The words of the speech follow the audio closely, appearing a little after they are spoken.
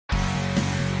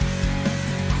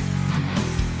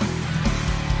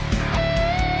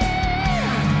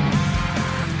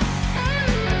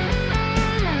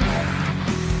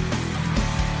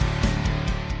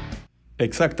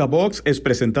Exacta Box es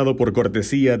presentado por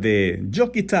cortesía de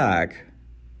Jockey Tag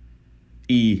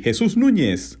y Jesús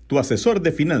Núñez, tu asesor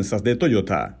de finanzas de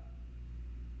Toyota.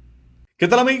 ¿Qué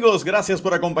tal amigos? Gracias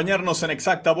por acompañarnos en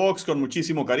Exacta Box con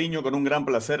muchísimo cariño, con un gran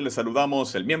placer. Les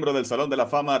saludamos el miembro del Salón de la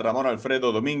Fama, Ramón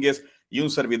Alfredo Domínguez, y un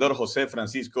servidor, José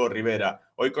Francisco Rivera.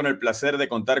 Hoy con el placer de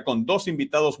contar con dos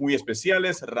invitados muy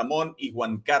especiales, Ramón y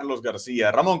Juan Carlos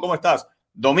García. Ramón, ¿cómo estás?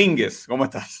 Domínguez, ¿cómo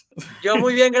estás? Yo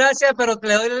muy bien, gracias, pero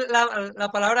le doy la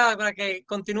palabra para que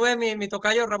continúe mi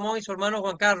tocayo Ramón y su hermano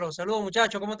Juan Carlos. Saludos,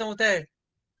 muchachos, ¿cómo están ustedes?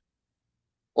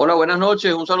 Hola, buenas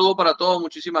noches. Un saludo para todos.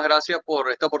 Muchísimas gracias por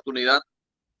esta oportunidad.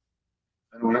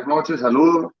 Buenas noches,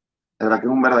 saludos. La verdad que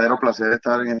es un verdadero placer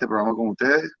estar en este programa con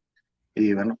ustedes.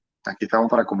 Y bueno, aquí estamos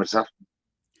para conversar.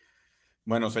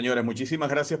 Bueno, señores, muchísimas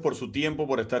gracias por su tiempo,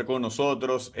 por estar con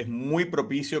nosotros. Es muy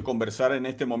propicio conversar en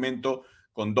este momento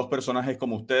con dos personajes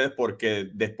como ustedes, porque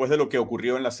después de lo que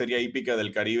ocurrió en la Serie Hípica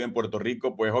del Caribe en Puerto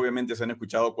Rico, pues obviamente se han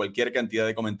escuchado cualquier cantidad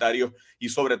de comentarios y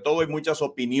sobre todo hay muchas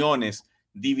opiniones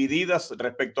divididas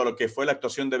respecto a lo que fue la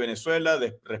actuación de Venezuela,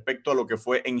 respecto a lo que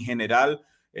fue en general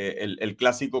el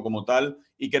clásico como tal.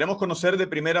 Y queremos conocer de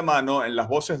primera mano, en las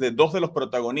voces de dos de los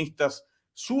protagonistas,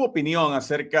 su opinión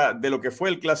acerca de lo que fue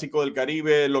el Clásico del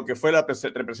Caribe, lo que fue la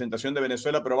representación de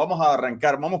Venezuela, pero vamos a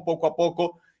arrancar, vamos poco a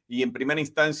poco y en primera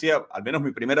instancia, al menos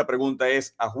mi primera pregunta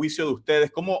es, a juicio de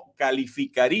ustedes, ¿cómo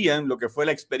calificarían lo que fue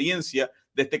la experiencia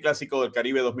de este Clásico del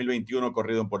Caribe 2021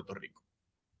 corrido en Puerto Rico?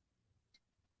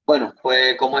 Bueno,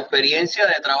 pues como experiencia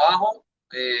de trabajo,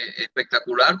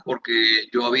 espectacular, porque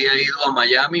yo había ido a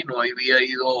Miami, no había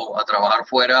ido a trabajar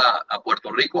fuera a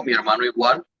Puerto Rico, mi hermano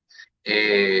igual.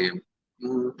 Eh,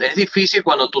 es difícil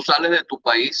cuando tú sales de tu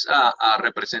país a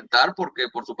representar, porque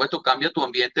por supuesto cambia tu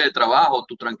ambiente de trabajo,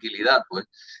 tu tranquilidad, pues.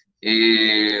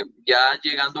 Ya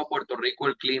llegando a Puerto Rico,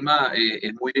 el clima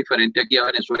es muy diferente aquí a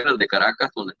Venezuela, el de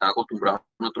Caracas, donde está acostumbrado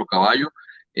nuestro caballo.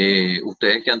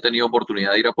 Ustedes que han tenido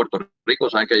oportunidad de ir a Puerto Rico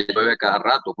saben que llueve cada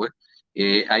rato, pues.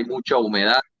 Hay mucha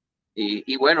humedad.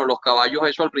 Y bueno, los caballos,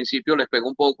 eso al principio les pegó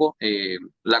un poco.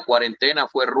 La cuarentena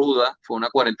fue ruda, fue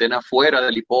una cuarentena fuera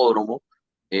del hipódromo,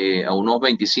 a unos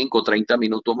 25, 30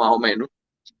 minutos más o menos,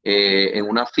 en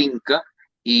una finca.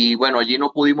 Y bueno, allí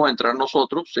no pudimos entrar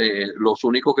nosotros. Los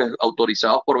únicos que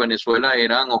autorizados por Venezuela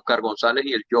eran Oscar González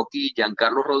y el jockey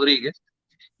Giancarlo Rodríguez.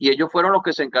 Y ellos fueron los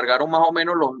que se encargaron más o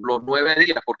menos los 9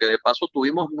 días, porque de paso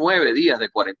tuvimos 9 días de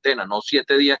cuarentena, no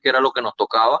 7 días que era lo que nos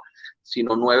tocaba,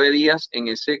 sino 9 días en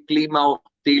ese clima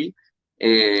hostil.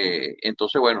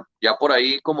 Entonces, bueno, ya por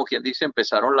ahí, como quien dice,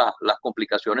 empezaron las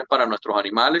complicaciones para nuestros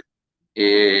animales.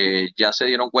 Ya se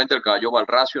dieron cuenta, el caballo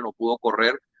Valracio no pudo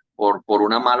correr por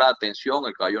una mala atención,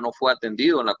 el caballo no fue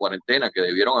atendido en la cuarentena, que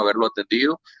debieron haberlo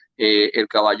atendido. El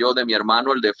caballo de mi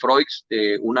hermano, el de Froix,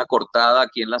 una cortada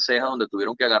aquí en la ceja donde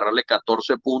tuvieron que agarrarle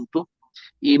 14 puntos.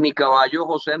 Y mi caballo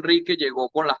José Enrique llegó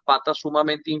con las patas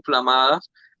sumamente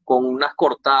inflamadas, con unas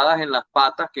cortadas en las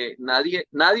patas que nadie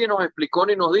nos explicó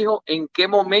ni nos dijo en qué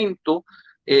momento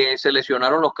se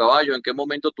lesionaron los caballos, en qué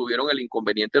momento tuvieron el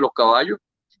inconveniente los caballos.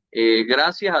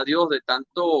 Gracias a Dios de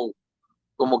tanto,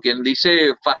 como quien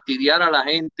dice, fastidiar a la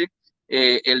gente.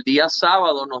 El día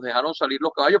sábado nos dejaron salir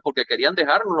los caballos porque querían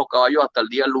dejarnos los caballos hasta el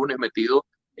día lunes metidos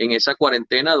en esa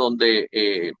cuarentena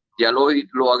donde ya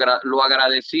lo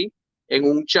agradecí en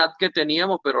un chat que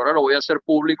teníamos, pero ahora lo voy a hacer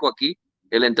público aquí.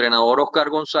 El entrenador Oscar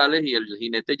González y el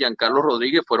jinete Giancarlo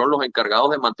Rodríguez fueron los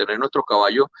encargados de mantener nuestros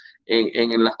caballos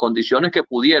en las condiciones que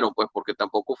pudieron, pues porque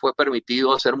tampoco fue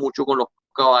permitido hacer mucho con los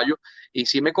caballos. Y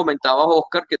sí me comentaba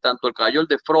Oscar que tanto el caballo, el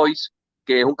de Frois,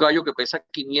 que es un caballo que pesa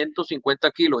 550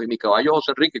 kilos, y mi caballo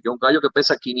José Enrique, que es un caballo que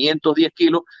pesa 510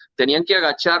 kilos, tenían que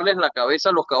agacharles la cabeza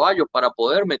a los caballos para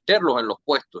poder meterlos en los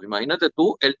puestos. Imagínate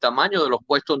tú el tamaño de los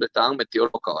puestos donde estaban metidos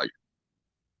los caballos.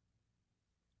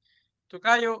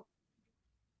 Tocayo,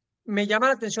 me llama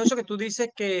la atención eso que tú dices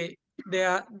que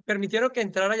permitieron que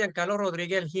entrara Giancarlo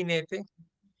Rodríguez, el jinete,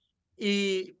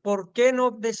 y ¿por qué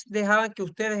no dejaban que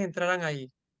ustedes entraran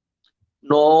ahí?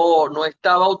 No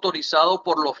estaba autorizado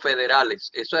por los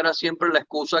federales. Eso era siempre la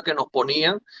excusa que nos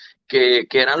ponían, que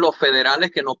eran los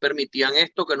federales que no permitían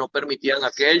esto, que no permitían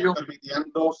aquello.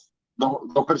 Permitían dos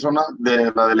personas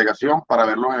de la delegación para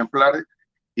ver los ejemplares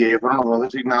y ellos fueron los dos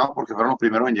designados porque fueron los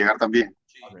primeros en llegar también.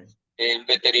 Okay. El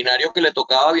veterinario que le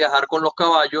tocaba viajar con los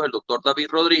caballos, el doctor David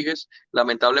Rodríguez,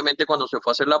 lamentablemente cuando se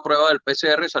fue a hacer la prueba del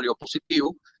PCR salió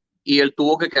positivo y él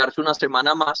tuvo que quedarse una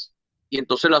semana más. Y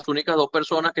entonces las únicas dos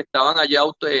personas que estaban allá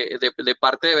de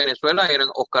parte de Venezuela eran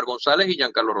Oscar González y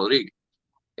Giancarlo Rodríguez.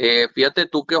 Fíjate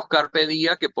tú que Oscar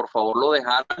pedía que por favor lo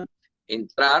dejaran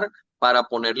entrar para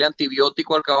ponerle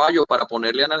antibiótico al caballo, para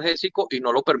ponerle analgésico, y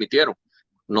no lo permitieron.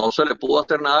 No se le pudo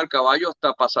hacer nada al caballo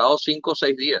hasta pasados 5 o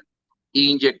 6 días.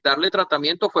 Inyectarle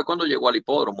tratamiento fue cuando llegó al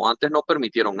hipódromo. Antes no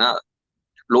permitieron nada.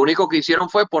 Lo único que hicieron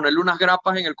fue ponerle unas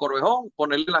grapas en el corvejón,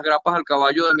 ponerle las grapas al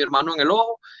caballo de mi hermano en el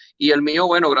ojo, y el mío,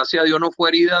 bueno, gracias a Dios no fue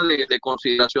herida de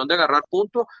consideración de agarrar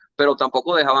puntos, pero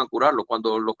tampoco dejaban curarlo.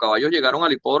 Cuando los caballos llegaron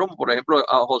al hipódromo, por ejemplo,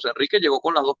 a José Enrique llegó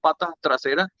con las dos patas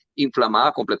traseras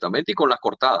inflamadas completamente y con las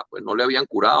cortadas, pues no le habían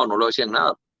curado, no le decían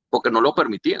nada, porque no lo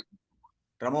permitían.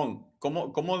 Ramón,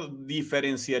 ¿cómo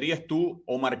diferenciarías tú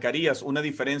o marcarías una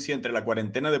diferencia entre la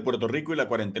cuarentena de Puerto Rico y la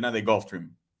cuarentena de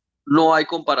Gulfstream? No hay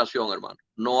comparación, hermano,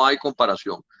 no hay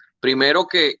comparación. Primero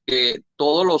que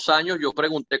todos los años yo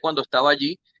pregunté cuando estaba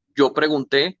allí, yo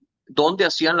pregunté dónde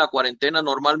hacían la cuarentena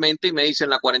normalmente y me dicen,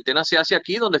 la cuarentena se hace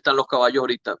aquí donde están los caballos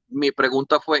ahorita. Mi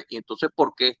pregunta fue, ¿y entonces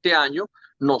por qué este año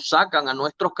nos sacan a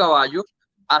nuestros caballos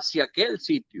hacia aquel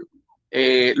sitio?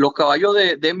 Los caballos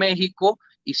de México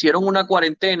hicieron una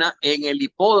cuarentena en el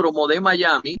hipódromo de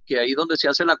Miami, que ahí donde se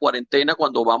hace la cuarentena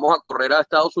cuando vamos a correr a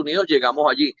Estados Unidos,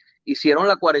 llegamos allí. Hicieron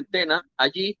la cuarentena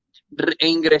allí e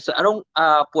ingresaron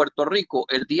a Puerto Rico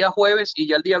el día jueves y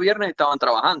ya el día viernes estaban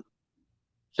trabajando.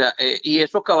 O sea, y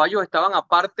esos caballos estaban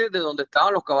aparte de donde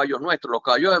estaban los caballos nuestros. Los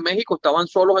caballos de México estaban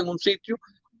solos en un sitio,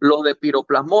 los de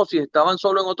piroplasmosis estaban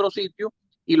solos en otro sitio,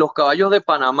 y los caballos de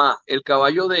Panamá, el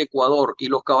caballo de Ecuador y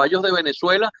los caballos de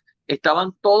Venezuela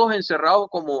estaban todos encerrados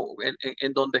como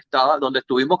en donde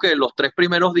estuvimos, que los 3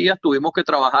 primeros días tuvimos que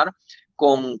trabajar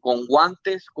con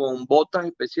guantes, con botas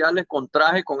especiales, con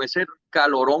traje, con ese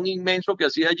calorón inmenso que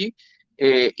hacía allí,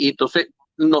 y entonces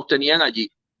nos tenían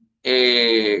allí.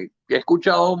 He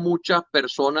escuchado muchas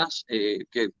personas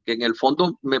que en el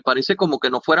fondo me parece como que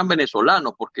no fueran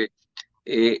venezolanos, porque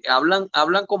hablan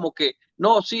como que,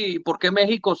 no, sí, porque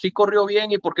México sí corrió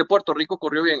bien y porque Puerto Rico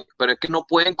corrió bien, pero es que no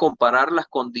pueden comparar las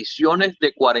condiciones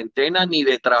de cuarentena ni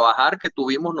de trabajar que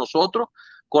tuvimos nosotros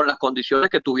con las condiciones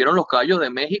que tuvieron los caballos de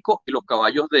México y los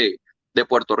caballos de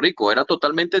Puerto Rico. Era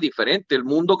totalmente diferente el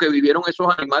mundo que vivieron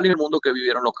esos animales y el mundo que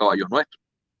vivieron los caballos nuestros.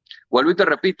 Vuelvo y te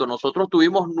repito, nosotros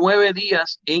tuvimos 9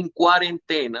 días en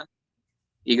cuarentena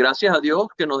y gracias a Dios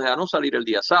que nos dejaron salir el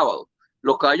día sábado.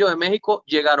 Los caballos de México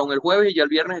llegaron el jueves y ya el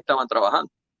viernes estaban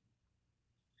trabajando.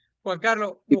 Juan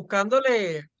Carlos,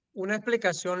 buscándole una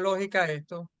explicación lógica a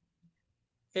esto,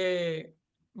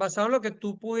 basado en lo que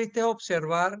tú pudiste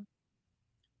observar,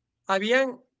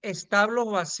 ¿habían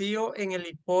establos vacíos en el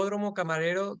hipódromo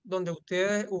Camarero donde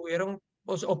ustedes hubieron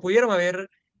o pudieron haber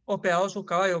hospedado sus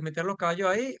caballos, meter los caballos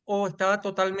ahí, o estaba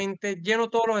totalmente lleno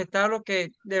todos los establos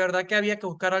que de verdad que había que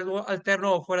buscar algo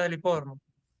alterno fuera del hipódromo?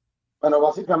 Bueno,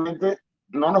 básicamente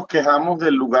no nos quejamos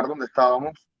del lugar donde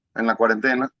estábamos en la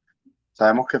cuarentena.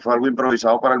 Sabemos que fue algo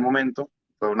improvisado para el momento.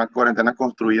 Fue una cuarentena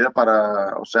construida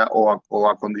para, o sea, o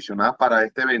acondicionada para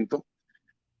este evento.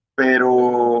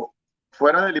 Pero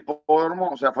fuera del hipódromo,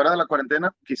 o sea, fuera de la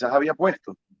cuarentena, quizás había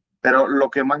puesto. Pero lo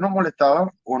que más nos molestaba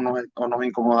o nos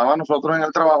incomodaba a nosotros en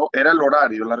el trabajo era el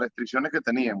horario, las restricciones que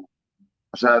teníamos.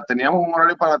 O sea, teníamos un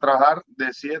horario para trabajar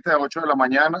de 7 a 8 de la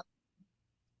mañana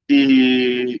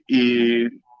y,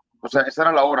 o sea, esa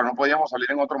era la hora, no podíamos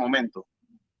salir en otro momento.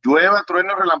 Llueva,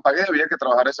 trueno, relampaguee, había que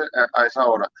trabajar a esa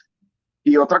hora.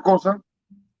 Y otra cosa,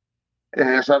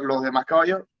 o sea, los demás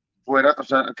caballos, fuera, o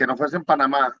sea, que no fuesen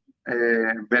Panamá,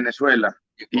 Venezuela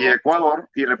y Ecuador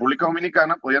y República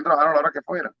Dominicana, podían trabajar a la hora que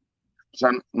fuera. O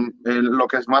sea, lo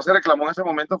que más se reclamó en ese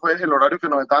momento fue el horario que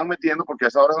nos estaban metiendo, porque a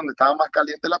esa hora es donde estaba más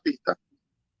caliente la pista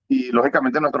y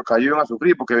lógicamente nuestros caballos iban a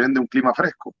sufrir porque vienen de un clima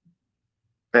fresco.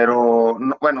 Pero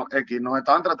no, bueno, X, nos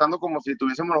estaban tratando como si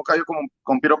tuviésemos los caballos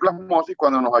con piroplasmosis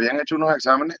cuando nos habían hecho unos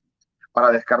exámenes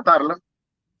para descartarla.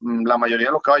 La mayoría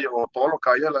de los caballos o todos los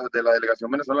caballos de la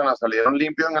delegación venezolana salieron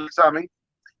limpios en el examen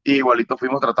y igualito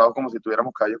fuimos tratados como si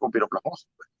tuviéramos caballos con piroplasmosis.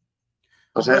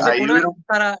 Entonces, Entonces, ahí hubieron,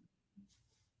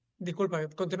 disculpa,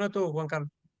 continúa tú, Juan Carlos.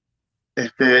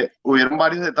 hubieron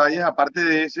varios detalles aparte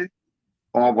de ese,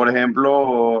 como por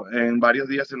ejemplo, en varios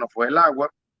días se nos fue el agua,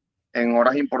 en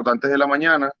horas importantes de la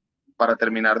mañana, para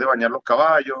terminar de bañar los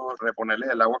caballos, reponerles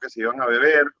el agua que se iban a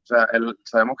beber. O sea,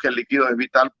 sabemos que el líquido es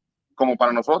vital como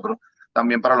para nosotros,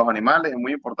 también para los animales, es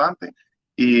muy importante.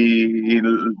 Y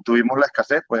tuvimos la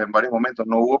escasez, pues en varios momentos.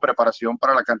 No hubo preparación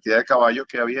para la cantidad de caballos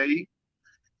que había ahí,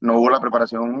 no hubo la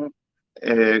preparación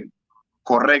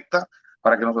correcta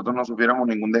para que nosotros no sufriéramos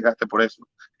ningún desgaste por eso.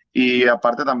 Y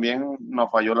aparte también nos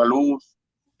falló la luz,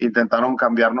 intentaron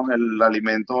cambiarnos el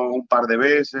alimento un par de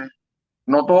veces.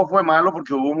 No todo fue malo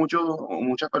porque hubo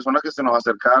muchas personas que se nos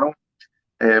acercaron,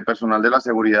 personal de la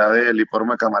seguridad del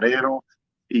hipódromo de Camarero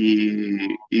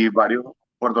y varios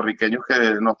puertorriqueños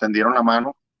que nos tendieron la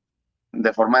mano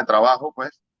de forma de trabajo,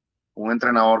 pues, un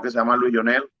entrenador que se llama Luis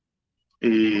Lionel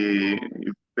y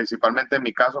principalmente en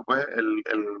mi caso, pues el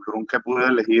groom que pude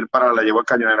elegir para la yegua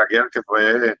cañonera que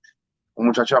fue un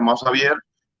muchacho llamado Xavier.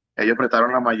 Ellos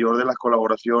prestaron la mayor de las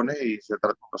colaboraciones y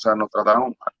o sea, nos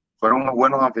trataron, fueron unos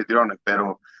buenos anfitriones,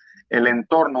 pero el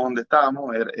entorno donde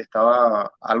estábamos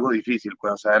estaba algo difícil,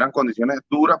 pues, o sea, eran condiciones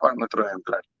duras para nuestros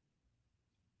ejemplares.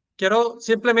 Quiero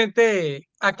simplemente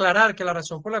aclarar que la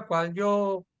razón por la cual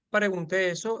yo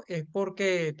pregunté eso es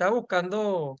porque estaba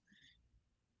buscando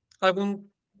alguna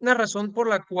razón por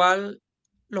la cual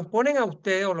los ponen a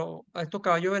usted a estos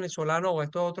caballos venezolanos o a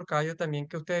estos otros caballos también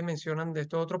que ustedes mencionan de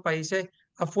estos otros países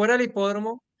afuera del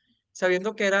hipódromo,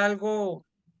 sabiendo que era algo,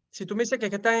 si tú me dices que, es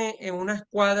que están en una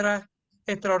escuadra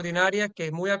extraordinaria, que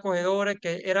es muy acogedora,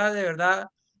 que era de verdad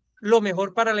lo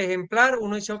mejor para el ejemplar,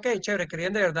 uno dice, ok, chévere,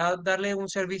 querían de verdad darle un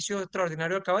servicio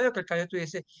extraordinario al caballo, que el caballo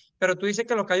tuviese, pero tú dices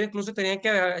que los caballos incluso tenían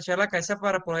que echar la cabeza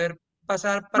para poder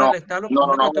pasar para No, el establo no, con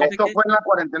no, una no. cuestión de Esto que fue en la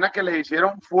cuarentena que le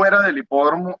hicieron fuera del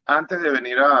hipódromo antes de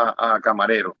venir a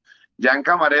Camarero. Ya en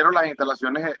Camarero las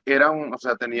instalaciones eran, o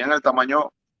sea, tenían el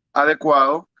tamaño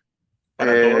adecuado.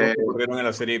 Para todos los que corrieron en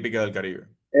la Serie Hípica del Caribe.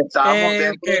 Estábamos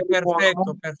dentro del perfecto,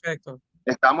 hipódromo, perfecto.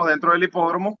 estamos dentro del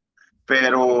hipódromo,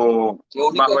 pero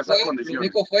bajo esas Lo condiciones.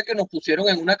 único fue que nos pusieron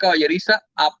en una caballeriza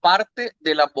aparte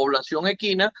de la población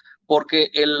equina, porque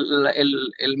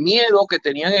el miedo que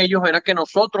tenían ellos era que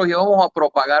nosotros íbamos a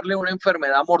propagarle una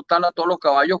enfermedad mortal a todos los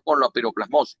caballos con la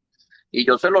piroplasmosis. Y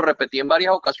yo se lo repetí en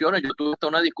varias ocasiones. Yo tuve hasta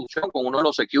una discusión con uno de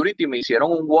los security, me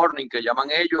hicieron un warning que llaman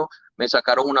ellos, me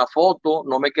sacaron una foto,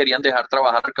 no me querían dejar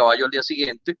trabajar el caballo al día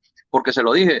siguiente, porque se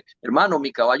lo dije, hermano,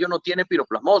 mi caballo no tiene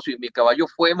piroplasmosis, mi caballo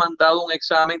fue mandado un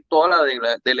examen, toda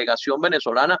la delegación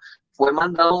venezolana fue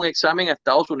mandado un examen a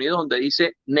Estados Unidos donde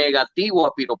dice negativo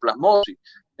a piroplasmosis.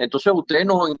 Entonces ustedes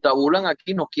nos entabulan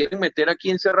aquí, nos quieren meter aquí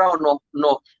encerrados,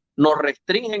 nos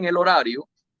restringen el horario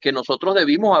que nosotros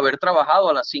debimos haber trabajado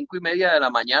a las 5:30 de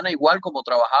la mañana, igual como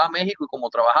trabajaba México y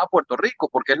como trabajaba Puerto Rico,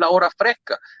 porque es la hora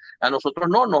fresca. A nosotros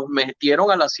no, nos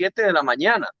metieron a las 7 de la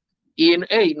mañana. Y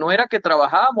hey, no era que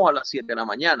trabajábamos a las 7 de la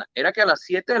mañana, era que a las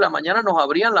 7 de la mañana nos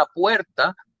abrían la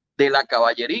puerta de la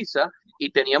caballeriza y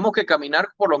teníamos que caminar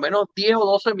por lo menos 10 o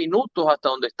 12 minutos hasta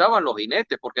donde estaban los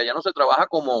jinetes, porque allá no se trabaja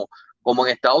como en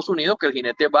Estados Unidos, que el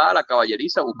jinete va a la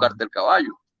caballeriza a buscarte el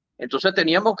caballo. Entonces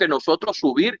teníamos que nosotros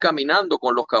subir caminando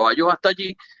con los caballos hasta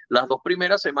allí. Las 2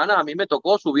 primeras semanas a mí me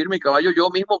tocó subir mi caballo yo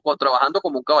mismo trabajando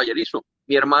como un caballerizo.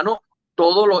 Mi hermano,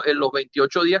 todos los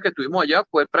 28 días que estuvimos allá,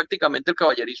 fue prácticamente el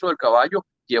caballerizo del caballo,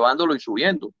 llevándolo y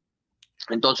subiendo.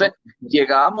 Entonces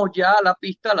llegábamos ya a la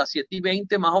pista a las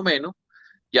 7:20 más o menos.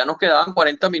 Ya nos quedaban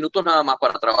 40 minutos nada más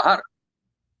para trabajar.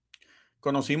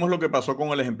 Conocimos lo que pasó con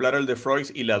el ejemplar el de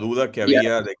Frois y la duda que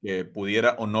había de que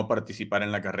pudiera o no participar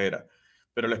en la carrera.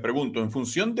 Pero les pregunto, en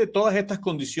función de todas estas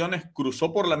condiciones,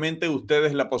 ¿cruzó por la mente de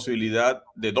ustedes la posibilidad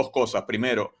de dos cosas?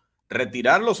 Primero,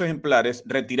 retirar los ejemplares,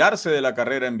 retirarse de la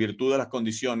carrera en virtud de las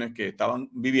condiciones que estaban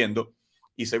viviendo.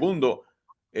 Y segundo,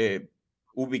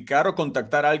 ubicar o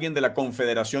contactar a alguien de la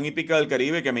Confederación Hípica del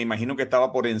Caribe, que me imagino que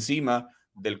estaba por encima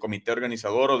del comité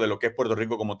organizador o de lo que es Puerto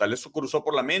Rico como tal. ¿Eso cruzó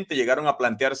por la mente? ¿Llegaron a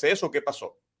plantearse eso? ¿Qué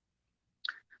pasó?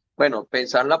 Bueno,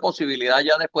 pensar la posibilidad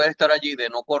ya después de estar allí de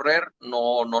no correr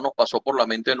no nos pasó por la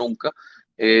mente nunca.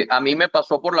 A mí me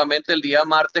pasó por la mente el día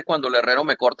martes cuando el herrero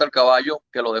me corta el caballo,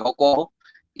 que lo dejó cojo,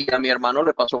 y a mi hermano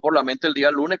le pasó por la mente el día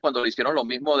lunes cuando le hicieron lo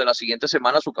mismo de la siguiente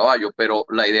semana a su caballo, pero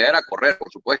la idea era correr,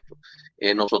 por supuesto.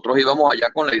 Nosotros íbamos allá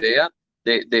con la idea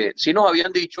sí nos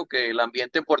habían dicho que el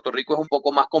ambiente en Puerto Rico es un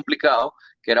poco más complicado,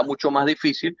 que era mucho más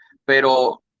difícil,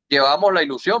 pero llevamos la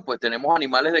ilusión, pues tenemos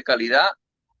animales de calidad.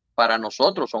 Para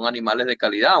nosotros son animales de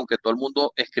calidad, aunque todo el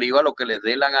mundo escriba lo que les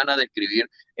dé la gana de escribir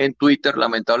en Twitter.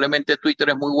 Lamentablemente Twitter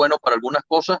es muy bueno para algunas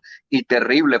cosas y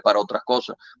terrible para otras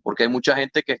cosas, porque hay mucha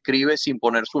gente que escribe sin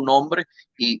poner su nombre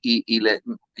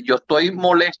yo estoy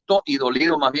molesto y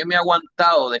dolido, más bien me he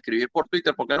aguantado de escribir por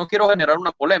Twitter porque no quiero generar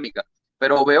una polémica,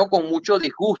 pero veo con mucho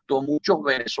disgusto muchos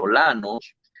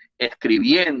venezolanos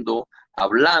escribiendo,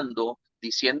 hablando,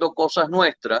 diciendo cosas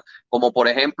nuestras, como por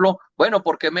ejemplo, bueno,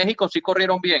 porque México sí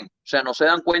corrieron bien. O sea, no se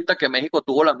dan cuenta que México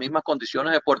tuvo las mismas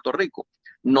condiciones de Puerto Rico.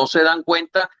 No se dan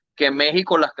cuenta que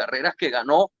México las carreras que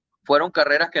ganó fueron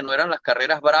carreras que no eran las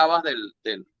carreras bravas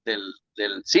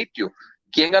del sitio.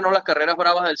 ¿Quién ganó las carreras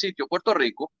bravas del sitio? Puerto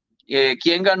Rico.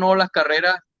 ¿Quién ganó las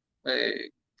carreras,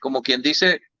 como quien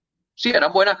dice, sí,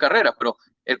 eran buenas carreras, pero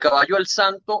el caballo El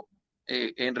Santo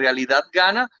en realidad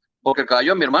gana porque el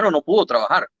caballo de mi hermano no pudo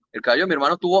trabajar. El caballo de mi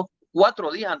hermano tuvo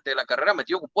 4 días antes de la carrera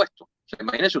metido compuesto. O sea,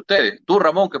 imagínense ustedes, tú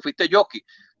Ramón, que fuiste jockey,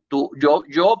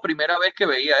 yo primera vez que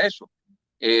veía eso.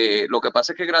 Lo que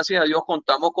pasa es que gracias a Dios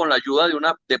contamos con la ayuda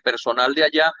de personal de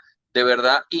allá de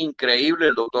verdad increíble,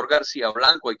 el doctor García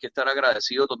Blanco, hay que estar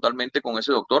agradecido totalmente con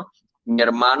ese doctor. Mi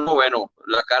hermano, bueno,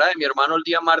 la cara de mi hermano el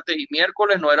día martes y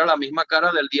miércoles no era la misma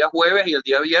cara del día jueves y el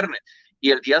día viernes.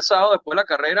 Y el día sábado, después de la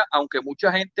carrera, aunque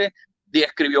mucha gente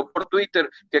escribió por Twitter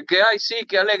que ay, sí,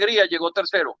 qué alegría, llegó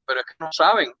tercero, pero es que no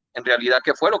saben en realidad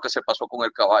qué fue lo que se pasó con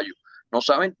el caballo. No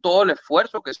saben todo el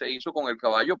esfuerzo que se hizo con el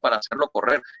caballo para hacerlo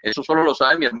correr. Eso solo lo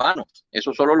sabe mi hermano,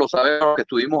 eso solo lo saben los que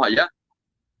estuvimos allá.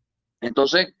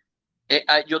 Entonces,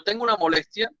 yo tengo una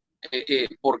molestia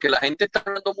porque la gente está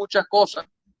hablando muchas cosas,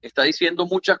 está diciendo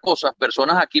muchas cosas,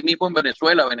 personas aquí mismo en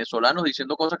Venezuela, venezolanos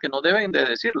diciendo cosas que no deben de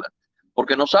decirlas,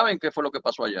 porque no saben qué fue lo que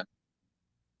pasó allá.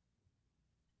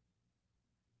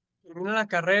 Termina la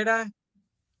carrera,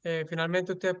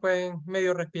 finalmente ustedes pueden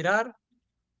medio respirar.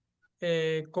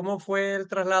 ¿Cómo fue el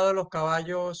traslado de los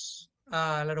caballos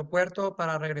al aeropuerto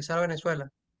para regresar a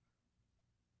Venezuela?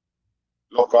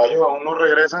 Los caballos aún no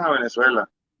regresan a Venezuela.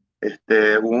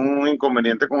 Hubo un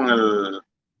inconveniente con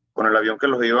el avión que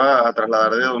los iba a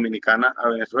trasladar de Dominicana a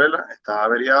Venezuela, estaba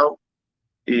averiado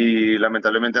y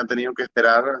lamentablemente han tenido que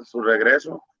esperar su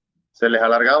regreso. Se les ha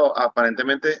alargado,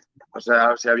 aparentemente, o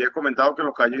sea, se había comentado que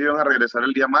los caballos iban a regresar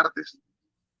el día martes,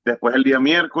 después el día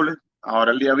miércoles,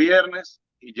 ahora el día viernes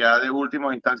y ya de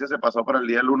última instancia se pasó para el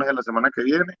día lunes de la semana que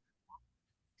viene,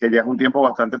 que ya es un tiempo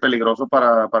bastante peligroso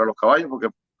para los caballos porque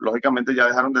lógicamente ya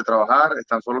dejaron de trabajar,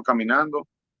 están solo caminando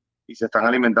y se están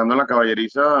alimentando en la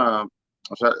caballeriza,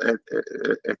 o sea,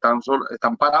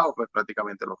 están parados pues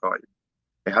prácticamente los caballos.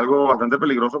 Es algo bastante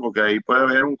peligroso porque ahí puede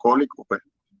haber un cólico, pues.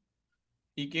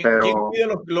 ¿Y quién Pero cuida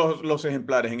los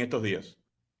ejemplares en estos días?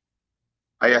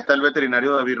 allá está el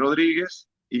veterinario David Rodríguez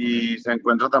y se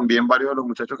encuentra también varios de los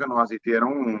muchachos que nos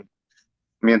asistieron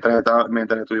mientras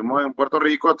estuvimos en Puerto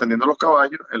Rico atendiendo los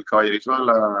caballos, el caballerizo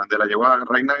de la yegua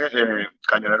Reina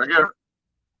Cañonera Guerra,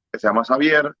 que se llama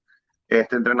Xavier,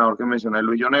 este entrenador que mencioné,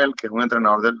 Luis Jonel, que es un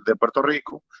entrenador de Puerto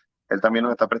Rico, él también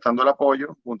nos está prestando el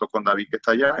apoyo, junto con David que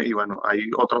está allá, y bueno,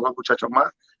 hay otros dos muchachos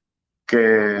más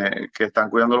que están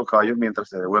cuidando los caballos mientras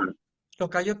se devuelven. Los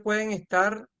caballos pueden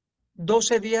estar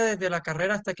 12 días desde la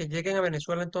carrera hasta que lleguen a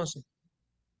Venezuela entonces.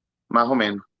 Más o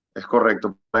menos, es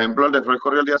correcto. Por ejemplo, el de Freud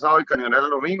corrió el día sábado y Cañonera el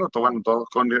domingo, bueno, todos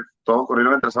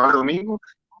corrieron entre sábado y domingo,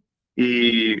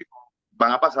 y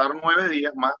van a pasar 9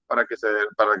 días más para que se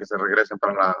regresen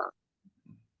para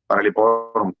el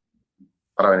hipódromo,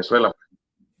 para Venezuela.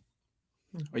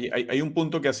 Oye, hay un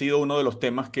punto que ha sido uno de los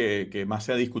temas que más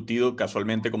se ha discutido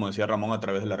casualmente, como decía Ramón, a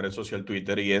través de la red social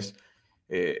Twitter, y es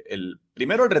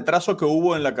primero el retraso que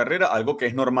hubo en la carrera, algo que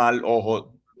es normal,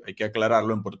 ojo, hay que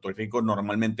aclararlo, en Puerto Rico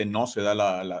normalmente no se da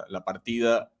la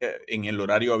partida en el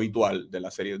horario habitual de la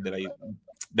serie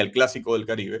del Clásico del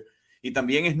Caribe. Y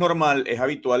también es normal, es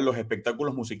habitual los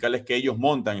espectáculos musicales que ellos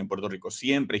montan en Puerto Rico.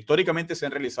 Siempre, históricamente se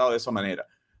han realizado de esa manera.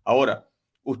 Ahora,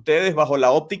 ustedes bajo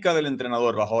la óptica del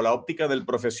entrenador, bajo la óptica del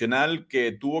profesional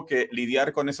que tuvo que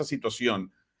lidiar con esa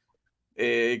situación,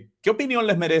 ¿qué opinión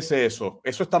les merece eso?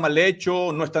 ¿Eso está mal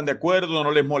hecho? ¿No están de acuerdo?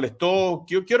 ¿No les molestó?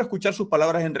 Quiero escuchar sus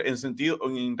palabras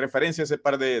en referencia a ese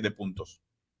par de puntos.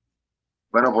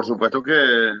 Bueno, por supuesto que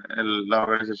la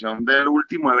organización del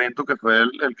último evento, que fue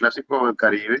el Clásico del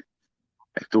Caribe,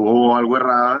 estuvo algo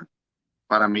errada,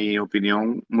 para mi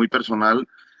opinión muy personal.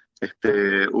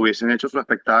 Hubiesen hecho su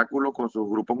espectáculo con sus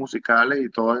grupos musicales y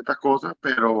todas estas cosas,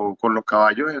 pero con los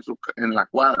caballos en la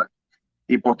cuadra.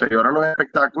 Y posterior a los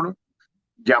espectáculos,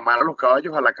 llamar a los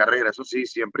caballos a la carrera, eso sí,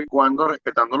 siempre y cuando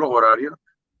respetando los horarios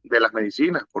de las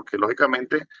medicinas, porque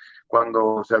lógicamente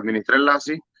cuando se administra el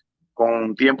LASI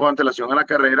con tiempo de antelación a la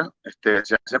carrera,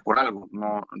 se hace por algo.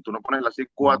 No, tú no pones el LASI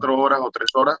 4 horas o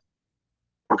 3 horas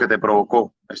porque te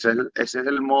provocó. Ese es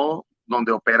el modo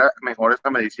donde opera mejor esta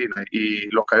medicina. Y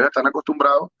los caballos están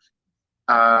acostumbrados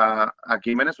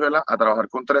aquí en Venezuela a trabajar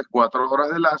con 3, 4 horas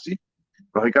de LASI.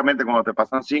 Lógicamente, cuando te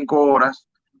pasan 5 horas,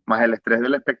 más el estrés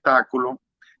del espectáculo,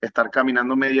 estar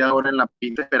caminando media hora en la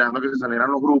pista esperando que se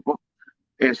salieran los grupos,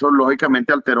 eso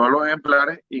lógicamente alteró a los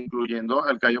ejemplares, incluyendo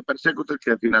al Cayo Persecutor,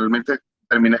 que finalmente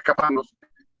termina escapándose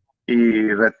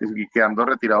y quedando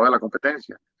retirado de la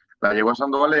competencia. La yegua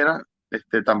Sandovalera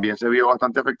también se vio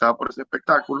bastante afectada por ese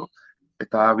espectáculo,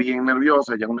 estaba bien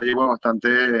nerviosa, ya es una yegua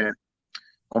bastante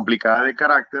complicada de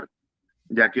carácter,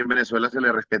 ya que en Venezuela se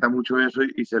le respeta mucho eso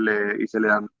y se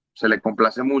le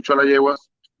complace mucho a las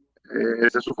yeguas.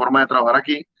 Esa es su forma de trabajar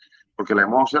aquí, porque la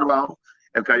hemos observado.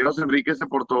 El caballo José Enrique se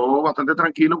portó bastante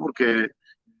tranquilo porque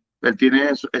él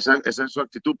tiene esa es su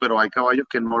actitud, pero hay caballos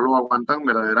que no lo aguantan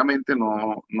verdaderamente,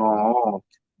 no.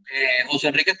 José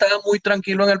Enrique estaba muy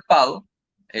tranquilo en el pado,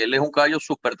 él es un caballo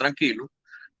súper tranquilo,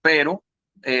 pero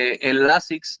el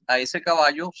Lasix a ese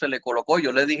caballo se le colocó.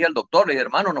 Yo le dije al doctor, le dije,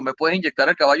 hermano, no me puedes inyectar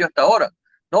el caballo hasta ahora.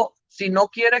 No, si no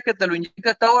quieres que te lo inyecte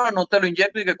hasta ahora, no te lo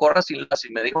inyecto y que corra sin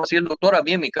Lasix. Me dijo así el doctor a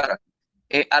mí en mi cara.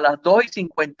 A las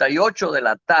 2:58 de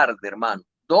la tarde, hermano,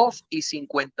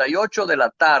 2:58 de la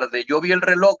tarde, yo vi el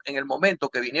reloj en el momento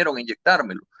que vinieron a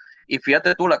inyectármelo. Y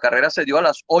fíjate tú, la carrera se dio a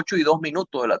las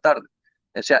 8:02 de la tarde.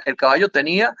 O sea, el caballo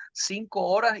tenía 5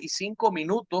 horas y 5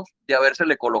 minutos de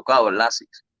habérsele colocado el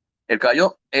Lasix. El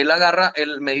caballo, él agarra,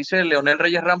 me dice Leonel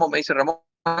Reyes Ramos, me dice, Ramón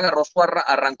agarró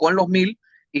arrancó en los 1000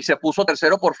 y se puso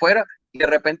tercero por fuera y de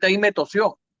repente ahí me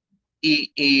tosió.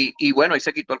 Y bueno, ahí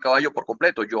se quitó el caballo por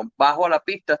completo. Yo bajo a la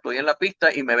pista, estoy en la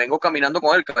pista y me vengo caminando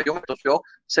con él. El caballo me tosió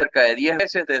cerca de 10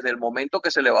 veces desde el momento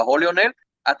que se le bajó Leonel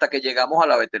hasta que llegamos a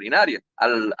la veterinaria, a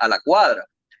la cuadra.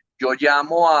 Yo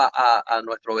llamo a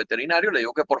nuestro veterinario, le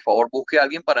digo que por favor busque a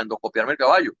alguien para endoscopiarme el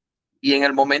caballo. Y en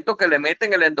el momento que le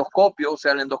meten el endoscopio, o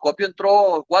sea, el endoscopio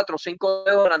entró 4 o 5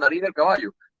 dedos de la nariz del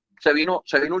caballo, se vino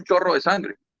un chorro de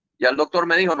sangre. Ya el doctor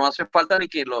me dijo, no hace falta ni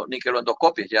que lo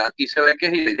endoscopies, ya aquí se ve que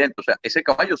es evidente. O sea, ese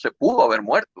caballo se pudo haber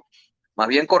muerto. Más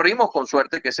bien corrimos con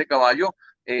suerte que ese caballo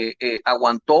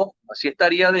aguantó, así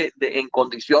estaría en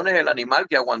condiciones el animal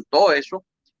que aguantó eso.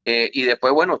 Y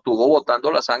después, bueno, estuvo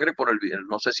botando la sangre por el video.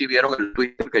 No sé si vieron el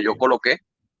Twitter que yo coloqué.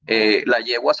 La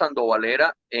yegua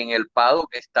sandovalera en el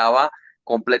paddock estaba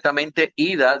completamente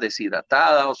ida,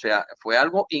 deshidratada, o sea, fue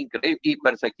algo increíble. Y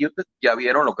Persecuted, ya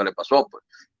vieron lo que le pasó. Pues.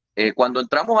 Cuando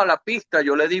entramos a la pista,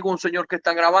 yo le digo a un señor que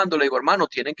está grabando, le digo, hermano,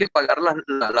 tienen que pagar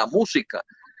la música.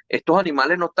 Estos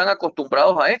animales no están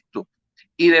acostumbrados a esto.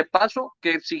 Y de paso,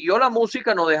 que siguió la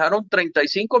música, nos dejaron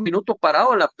 35 minutos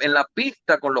parados en la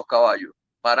pista con los caballos.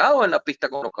 Parados en la pista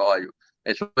con los caballos.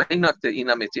 Eso es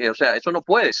inadmisible, o sea, eso no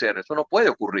puede ser, eso no puede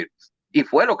ocurrir. Y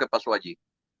fue lo que pasó allí.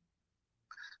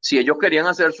 Si ellos querían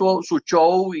hacer su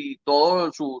show y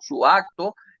todo su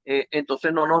acto,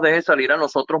 entonces no nos dejes salir a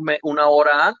nosotros 1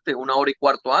 hora antes, 1 hora y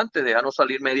cuarto antes, déjanos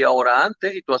salir media hora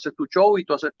antes y tú haces tu show y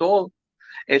tú haces todo.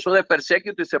 Eso de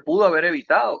Persecuted se pudo haber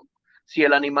evitado. Si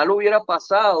el animal hubiera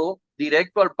pasado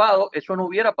directo al pado, eso no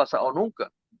hubiera pasado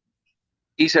nunca.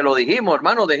 Y se lo dijimos,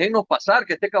 hermano, déjenos pasar,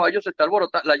 que este caballo se está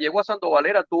alborotando. La yegua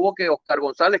sandovalera tuvo que Oscar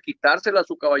González quitársela a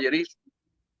su caballerizo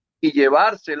y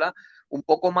llevársela un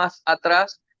poco más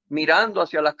atrás, mirando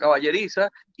hacia las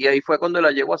caballerizas, y ahí fue cuando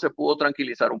la yegua se pudo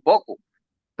tranquilizar un poco.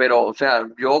 Pero, o sea,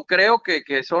 yo creo que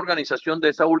esa organización de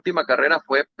esa última carrera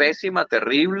fue pésima,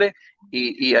 terrible,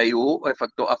 y ahí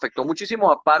afectó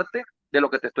muchísimo, aparte de lo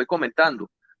que te estoy comentando.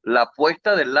 La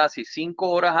puesta del Lasix 5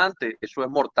 horas antes, eso es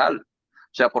mortal.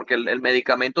 O sea, porque el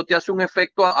medicamento te hace un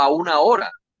efecto a 1 hora.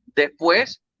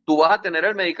 Después, tú vas a tener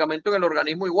el medicamento en el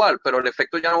organismo igual, pero el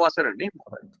efecto ya no va a ser el mismo.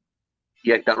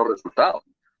 Y ahí están los resultados.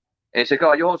 Ese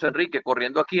caballo José Enrique,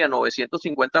 corriendo aquí a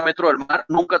 950 metros del mar,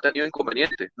 nunca ha tenido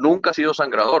inconveniente, nunca ha sido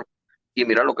sangrador. Y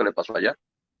mira lo que le pasó allá.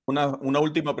 Una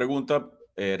última pregunta.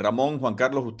 Ramón, Juan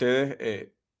Carlos,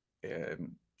 ustedes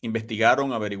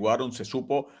investigaron, averiguaron, se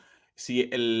supo si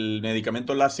el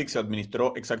medicamento Lasix se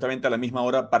administró exactamente a la misma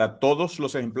hora para todos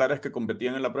los ejemplares que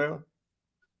competían en la prueba.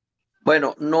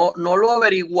 Bueno, no lo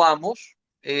averiguamos,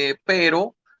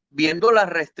 pero viendo las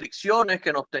restricciones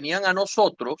que nos tenían a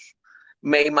nosotros,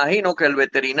 me imagino que el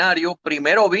veterinario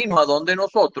primero vino a donde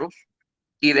nosotros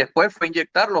y después fue a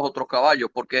inyectar los otros caballos,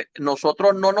 porque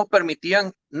nosotros no nos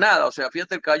permitían nada. O sea,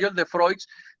 fíjate, el caballo de Froix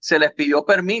se les pidió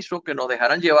permiso que nos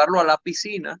dejaran llevarlo a la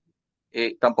piscina,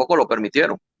 tampoco lo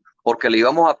permitieron, porque le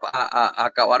íbamos a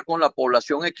acabar con la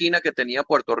población equina que tenía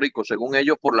Puerto Rico, según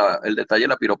ellos, por el detalle de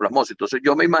la piroplasmosis. Entonces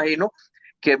yo me imagino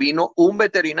que vino un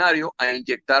veterinario a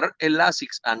inyectar el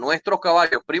Lasix a nuestros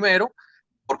caballos primero,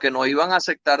 porque no iban a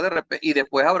aceptar de repente, y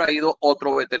después habrá ido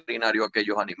otro veterinario a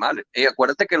aquellos animales. Y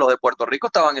acuérdate que los de Puerto Rico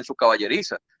estaban en su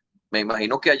caballeriza. Me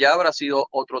imagino que allá habrá sido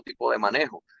otro tipo de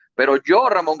manejo. Pero yo,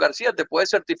 Ramón García, te puedo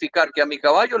certificar que a mi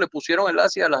caballo le pusieron el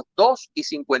Lasix a las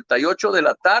 2:58 de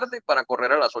la tarde para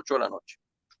correr a las 8 de la noche.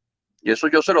 Y eso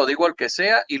yo se lo digo al que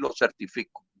sea y lo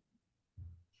certifico.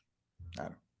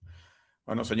 Claro.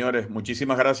 Bueno, señores,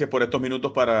 muchísimas gracias por estos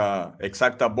minutos para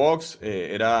Exacta Box.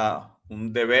 Era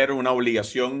un deber, una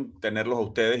obligación tenerlos a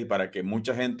ustedes y para que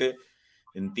mucha gente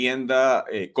entienda,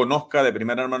 conozca de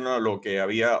primera mano lo que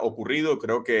había ocurrido.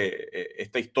 Creo que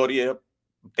esta historia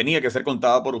tenía que ser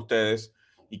contada por ustedes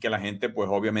y que la gente, pues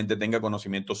obviamente tenga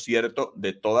conocimiento cierto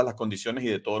de todas las condiciones y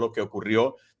de todo lo que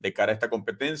ocurrió de cara a esta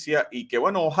competencia y que,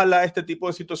 bueno, ojalá este tipo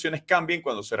de situaciones cambien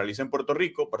cuando se realice en Puerto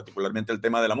Rico, particularmente el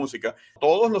tema de la música.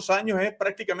 Todos los años es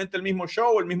prácticamente el mismo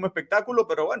show, el mismo espectáculo,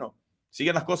 pero bueno,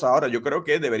 siguen las cosas. Ahora, yo creo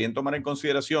que deberían tomar en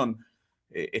consideración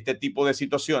este tipo de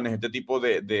situaciones, este tipo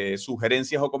de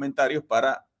sugerencias o comentarios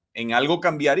para en algo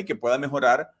cambiar y que pueda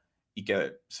mejorar y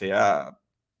que sea,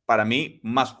 para mí,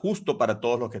 más justo para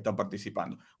todos los que están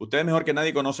participando. Ustedes mejor que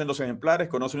nadie conocen los ejemplares,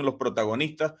 conocen los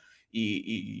protagonistas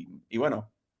y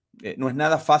bueno, no es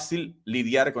nada fácil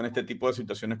lidiar con este tipo de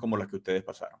situaciones como las que ustedes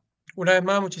pasaron. Una vez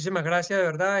más, muchísimas gracias, de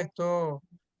verdad. Esto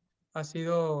ha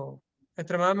sido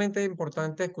extremadamente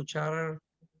importante escuchar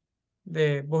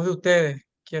de voz de ustedes,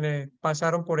 quienes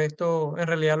pasaron por esto, en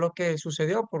realidad lo que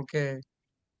sucedió, porque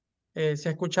se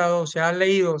ha escuchado, se ha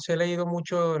leído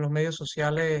mucho en los medios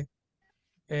sociales,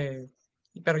 eh,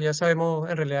 pero ya sabemos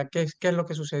en realidad qué es lo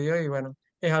que sucedió y bueno,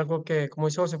 es algo que, como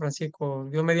dice José Francisco,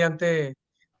 Dios mediante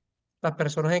las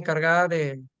personas encargadas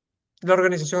de la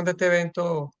organización de este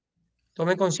evento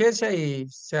tomen conciencia y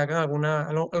se hagan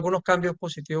algunos cambios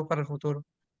positivos para el futuro.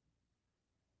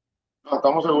 No,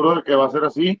 estamos seguros de que va a ser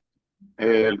así.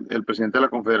 El presidente de la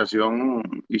Confederación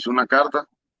hizo una carta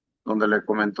donde le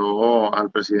comentó al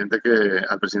presidente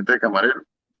de Camarero,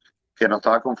 que no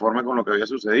estaba conforme con lo que había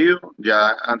sucedido.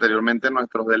 Ya anteriormente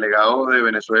nuestros delegados de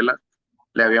Venezuela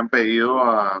le habían pedido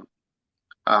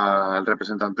al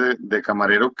representante de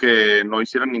Camarero que no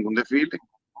hicieran ningún desfile,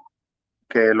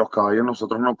 que los caballos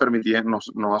nosotros no permitían,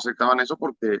 no aceptaban eso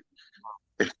porque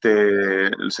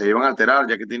se iban a alterar,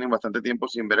 ya que tienen bastante tiempo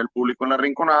sin ver el público en la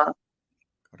rinconada.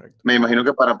 Correcto. Me imagino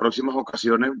que para próximas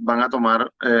ocasiones van a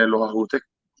tomar los ajustes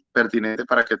pertinentes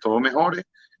para que todo mejore.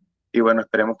 Y bueno,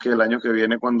 esperemos que el año que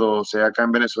viene, cuando sea acá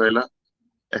en Venezuela,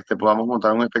 podamos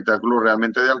montar un espectáculo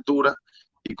realmente de altura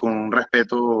y con un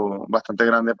respeto bastante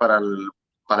grande para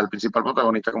el principal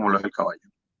protagonista, como lo es el caballo.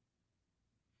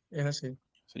 Es así.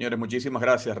 Señores, muchísimas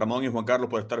gracias Ramón y Juan Carlos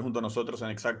por estar junto a nosotros en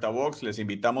Exacta Box. Les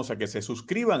invitamos a que se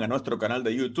suscriban a nuestro canal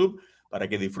de YouTube para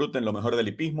que disfruten lo mejor del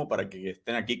hipismo, para que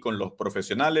estén aquí con los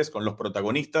profesionales, con los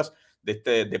protagonistas de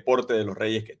este deporte de los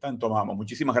reyes que tanto amamos.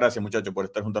 Muchísimas gracias, muchachos, por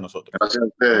estar junto a nosotros. Gracias a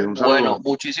ustedes. Un saludo. Bueno,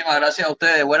 muchísimas gracias a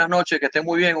ustedes. Buenas noches, que estén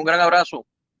muy bien. Un gran abrazo.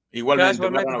 Igualmente,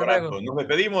 un gran Gracias, abrazo. Nos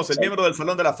despedimos, el miembro del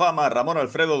Salón de la Fama, Ramón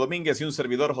Alfredo Domínguez, y un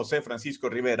servidor, José Francisco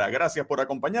Rivera. Gracias por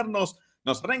acompañarnos.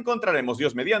 Nos reencontraremos,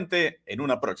 Dios mediante, en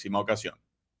una próxima ocasión.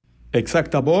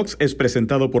 Exacta Box es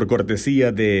presentado por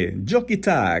cortesía de Jockey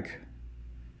Tag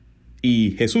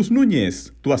y Jesús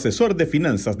Núñez, tu asesor de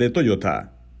finanzas de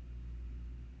Toyota.